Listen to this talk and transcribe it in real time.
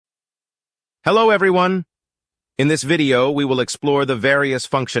Hello everyone! In this video, we will explore the various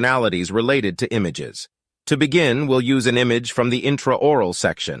functionalities related to images. To begin, we'll use an image from the intraoral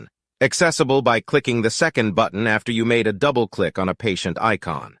section, accessible by clicking the second button after you made a double-click on a patient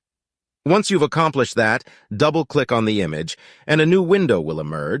icon. Once you've accomplished that, double-click on the image, and a new window will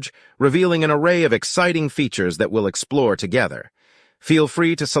emerge, revealing an array of exciting features that we'll explore together. Feel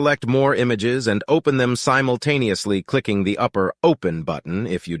free to select more images and open them simultaneously clicking the upper Open button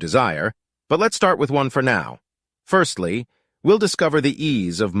if you desire, but let's start with one for now. Firstly, we'll discover the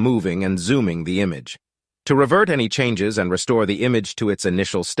ease of moving and zooming the image. To revert any changes and restore the image to its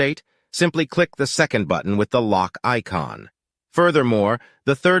initial state, simply click the second button with the lock icon. Furthermore,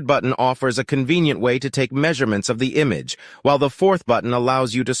 the third button offers a convenient way to take measurements of the image, while the fourth button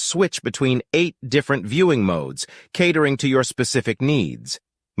allows you to switch between 8 different viewing modes, catering to your specific needs.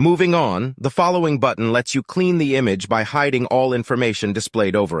 Moving on, the following button lets you clean the image by hiding all information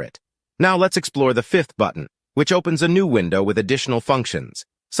displayed over it. Now let's explore the fifth button, which opens a new window with additional functions,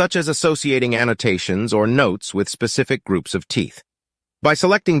 such as associating annotations or notes with specific groups of teeth. By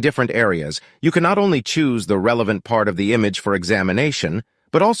selecting different areas, you can not only choose the relevant part of the image for examination,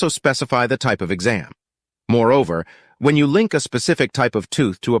 but also specify the type of exam. Moreover, when you link a specific type of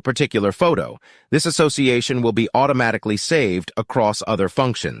tooth to a particular photo, this association will be automatically saved across other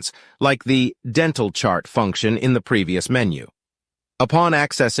functions, like the dental chart function in the previous menu. Upon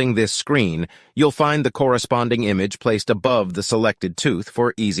accessing this screen, you'll find the corresponding image placed above the selected tooth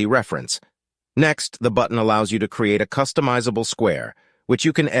for easy reference. Next, the button allows you to create a customizable square, which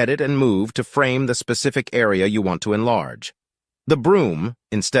you can edit and move to frame the specific area you want to enlarge. The broom,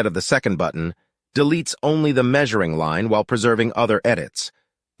 instead of the second button, deletes only the measuring line while preserving other edits.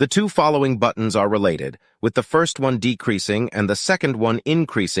 The two following buttons are related, with the first one decreasing and the second one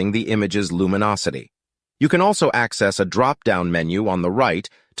increasing the image's luminosity. You can also access a drop-down menu on the right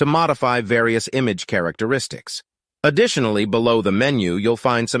to modify various image characteristics. Additionally, below the menu, you'll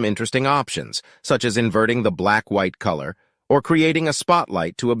find some interesting options, such as inverting the black-white color, or creating a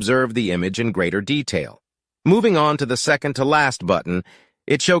spotlight to observe the image in greater detail. Moving on to the second-to-last button,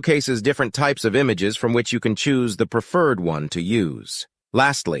 it showcases different types of images from which you can choose the preferred one to use.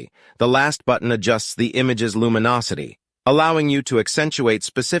 Lastly, the last button adjusts the image's luminosity, allowing you to accentuate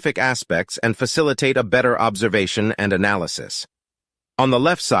specific aspects and facilitate a better observation and analysis. On the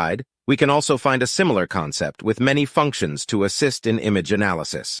left side, we can also find a similar concept with many functions to assist in image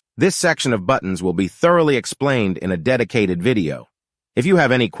analysis. This section of buttons will be thoroughly explained in a dedicated video. If you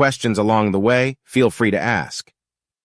have any questions along the way, feel free to ask.